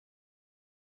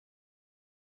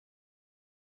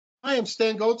Hi, I'm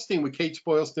Stan Goldstein with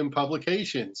Kates-Boylston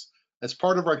Publications. As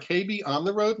part of our KB On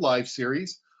the Road Live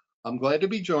series, I'm glad to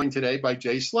be joined today by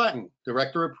Jay Slatton,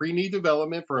 Director of Pre-Need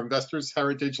Development for Investors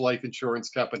Heritage Life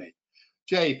Insurance Company.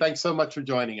 Jay, thanks so much for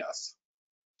joining us.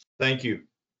 Thank you.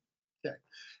 Okay.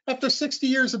 After 60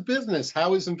 years of business,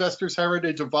 how is Investors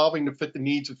Heritage evolving to fit the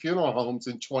needs of funeral homes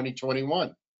in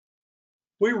 2021?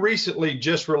 We recently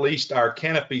just released our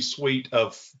Canopy suite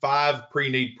of 5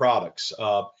 pre-need products.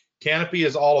 Canopy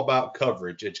is all about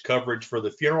coverage. It's coverage for the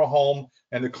funeral home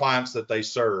and the clients that they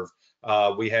serve.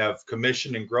 We have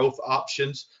commission and growth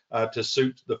options to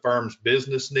suit the firm's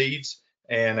business needs,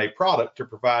 and a product to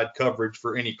provide coverage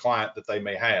for any client that they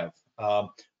may have.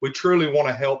 We truly want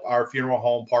to help our funeral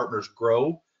home partners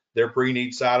grow their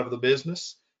pre-need side of the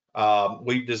business.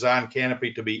 We've designed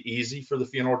Canopy to be easy for the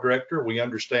funeral director. We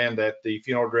understand that the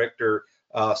funeral director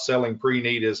selling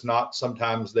pre-need is not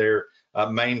sometimes their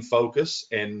main focus,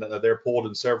 and they're pulled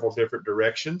in several different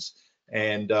directions,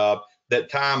 and that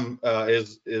time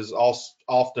is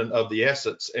often of the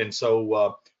essence. And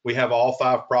so we have all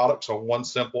 5 products on one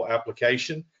simple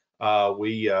application.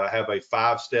 We have a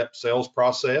 5-step sales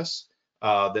process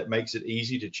that makes it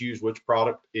easy to choose which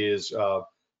product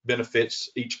benefits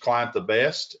each client the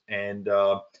best, and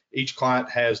each client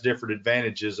has different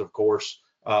advantages, of course,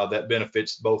 that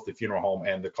benefits both the funeral home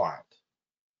and the client.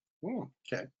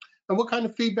 Okay. And what kind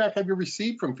of feedback have you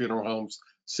received from funeral homes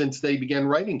since they began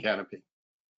writing Canopy?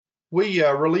 We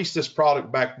released this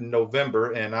product back in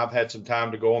November, and I've had some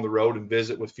time to go on the road and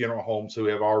visit with funeral homes who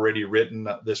have already written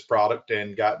this product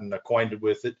and gotten acquainted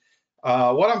with it.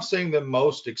 What I'm seeing them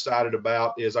most excited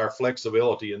about is our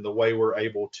flexibility and the way we're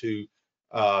able to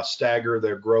stagger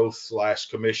their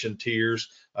growth/commission tiers,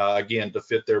 again, to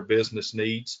fit their business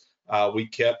needs. We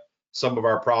kept some of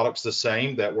our products the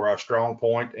same that were our strong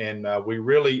point, and we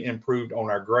really improved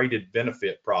on our graded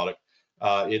benefit product.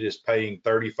 It is paying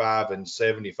 35% and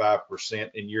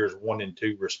 75% in years 1 and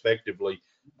 2 respectively.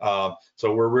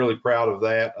 So we're really proud of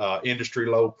that. Industry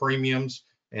low premiums,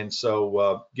 and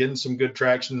so getting some good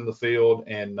traction in the field,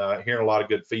 and hearing a lot of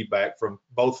good feedback from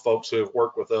both folks who have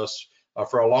worked with us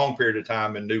for a long period of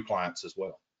time, and new clients as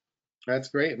well. That's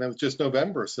great. And that was just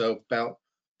November, so about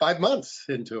 5 months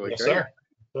into it. Yes, sir.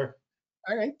 Sir.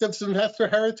 All right. Does Investor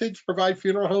Heritage provide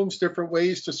funeral homes different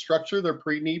ways to structure their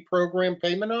pre-need program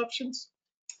payment options?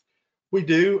 We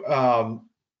do.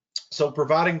 So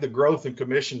providing the growth and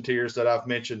commission tiers that I've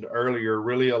mentioned earlier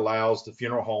really allows the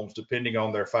funeral homes, depending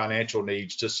on their financial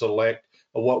needs, to select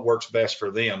what works best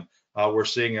for them. We're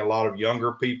seeing a lot of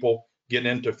younger people get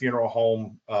into funeral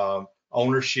home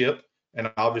ownership, and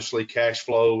obviously cash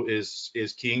flow is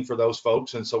king for those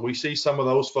folks. And so we see some of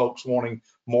those folks wanting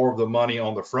more of the money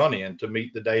on the front end to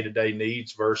meet the day-to-day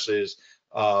needs versus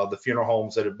the funeral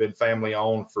homes that have been family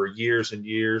owned for years and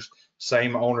years,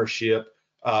 same ownership.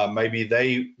 Maybe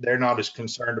they're not as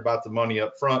concerned about the money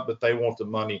up front, but they want the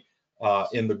money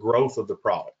in the growth of the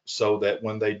product, so that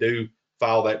when they do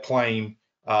file that claim,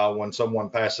 when someone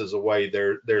passes away,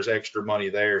 there's extra money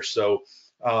there. So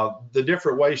the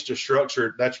different ways to structure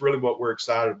it, that's really what we're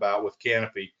excited about with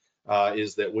Canopy,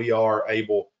 is that we are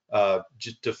able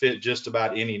to fit just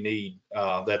about any need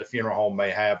that a funeral home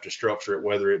may have to structure it,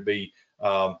 whether it be,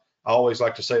 I always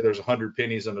like to say there's 100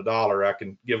 pennies in a dollar. I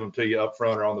can give them to you up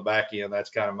front or on the back end. That's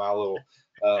kind of my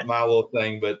little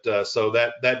thing. But so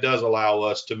that does allow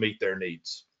us to meet their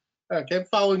needs. Okay,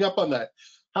 following up on that,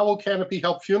 how will Canopy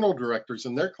help funeral directors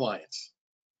and their clients?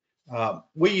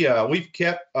 We've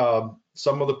kept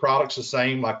some of the products the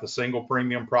same, like the single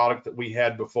premium product that we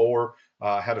had before,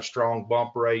 had a strong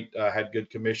bump rate, had good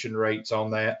commission rates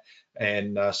on that.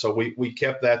 And so we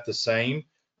kept that the same.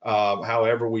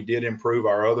 However, we did improve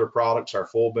our other products, our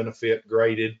full benefit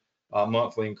graded,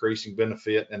 monthly increasing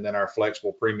benefit, and then our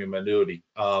flexible premium annuity.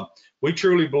 We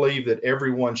truly believe that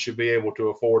everyone should be able to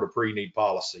afford a pre-need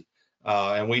policy.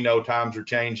 And we know times are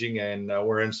changing, and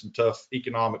we're in some tough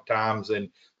economic times. And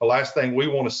the last thing we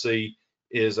want to see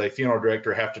is a funeral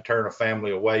director have to turn a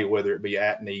family away, whether it be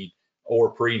at need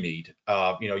or pre-need.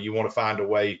 You want to find a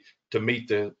way to meet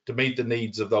the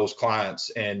needs of those clients.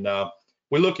 And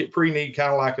we look at pre-need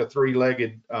kind of like a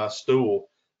 3-legged stool.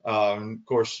 Of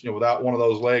course, without one of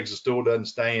those legs, the stool doesn't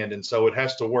stand. And so it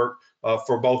has to work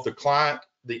for both the client,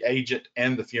 the agent,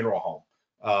 and the funeral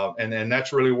home. And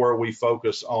that's really where we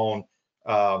focus on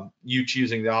you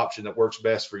choosing the option that works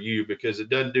best for you, because it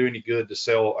doesn't do any good to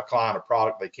sell a client a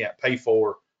product they can't pay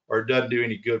for, or it doesn't do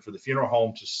any good for the funeral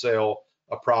home to sell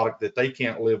a product that they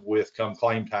can't live with come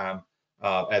claim time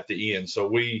at the end. So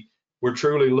we're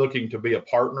truly looking to be a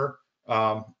partner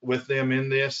with them in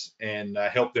this and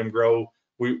help them grow.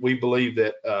 We believe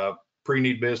that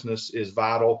pre-need business is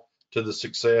vital to the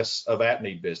success of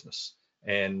at-need business.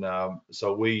 And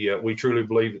so we truly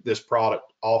believe that this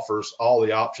product offers all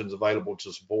the options available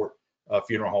to support a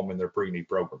funeral home in their pre-need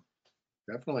program.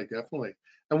 Definitely, definitely.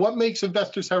 And what makes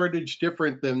Investors Heritage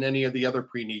different than any of the other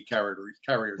pre-need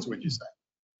carriers, would you say?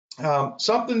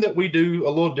 Something that we do a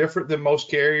little different than most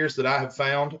carriers that I have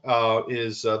found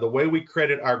is the way we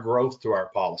credit our growth to our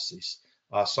policies.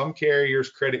 Some carriers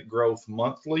credit growth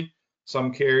monthly.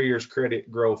 Some carriers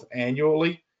credit growth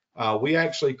annually. We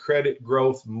actually credit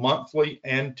growth monthly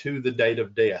and to the date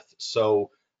of death. So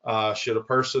should a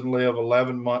person live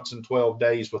 11 months and 12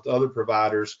 days with other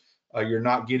providers, you're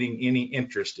not getting any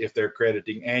interest if they're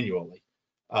crediting annually.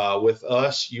 With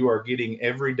us, you are getting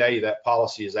every day that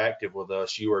policy is active with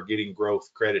us, you are getting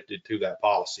growth credited to that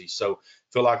policy. So I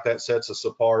feel like that sets us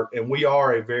apart. And we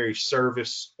are a very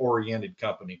service-oriented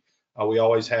company. We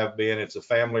always have been. It's a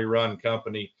family-run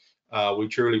company. We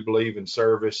truly believe in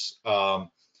service.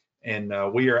 And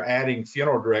we are adding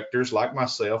funeral directors like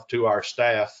myself to our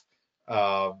staff.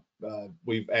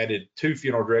 We've added 2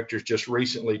 funeral directors just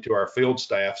recently to our field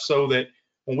staff so that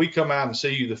when we come out and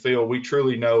see you in the field, we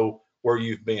truly know where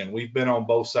you've been. We've been on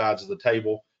both sides of the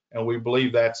table, and we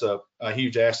believe that's a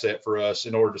huge asset for us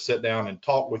in order to sit down and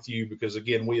talk with you, because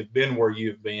again, we have been where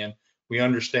you've been. We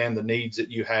understand the needs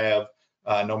that you have,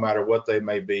 no matter what they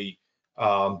may be.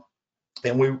 And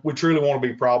we truly want to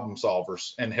be problem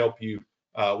solvers and help you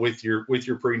with your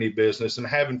pre-need business, and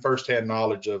having firsthand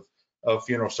knowledge of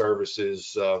funeral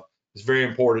services is very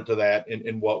important to that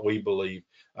in what we believe.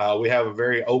 We have a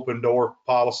very open door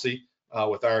policy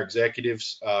with our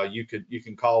executives. You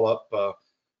can call up to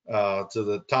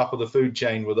the top of the food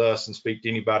chain with us and speak to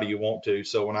anybody you want to.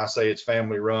 So when I say it's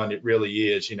family run, it really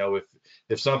is. You know,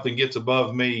 if something gets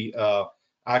above me,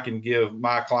 I can give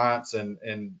my clients and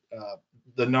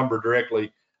the number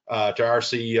directly to our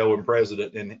CEO and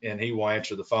president, and he will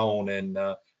answer the phone, and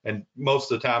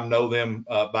most of the time know them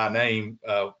by name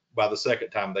by the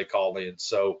second time they call in.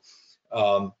 So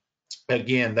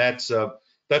again, that's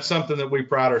something that we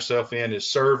pride ourselves in, is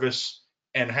service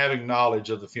and having knowledge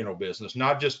of the funeral business,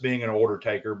 not just being an order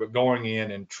taker, but going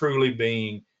in and truly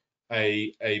being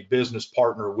a business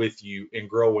partner with you in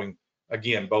growing,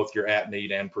 again, both your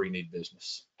at-need and pre-need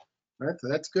business.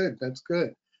 That's good. That's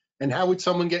good. And how would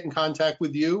someone get in contact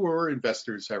with you or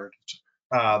Investors Heritage?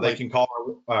 They can call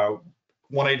our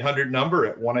 1-800 number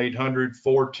at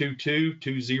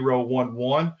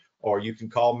 1-800-422-2011, or you can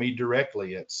call me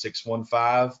directly at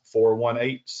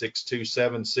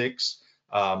 615-418-6276.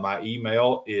 My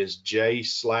email is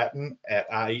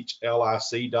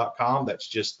jayslatton@ihlic.com. That's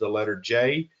just the letter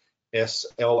J,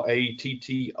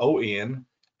 SLATTON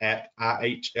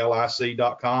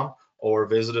 @ihlic.com, or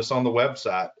visit us on the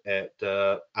website at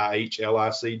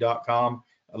ihlic.com.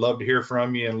 I'd love to hear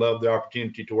from you and love the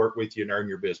opportunity to work with you and earn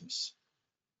your business.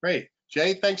 Great.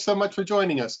 Jay, thanks so much for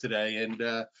joining us today, and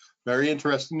very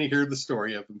interesting to hear the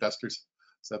story of Investors.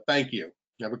 So thank you.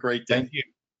 Have a great day. Thank you.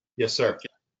 Yes, sir. Okay.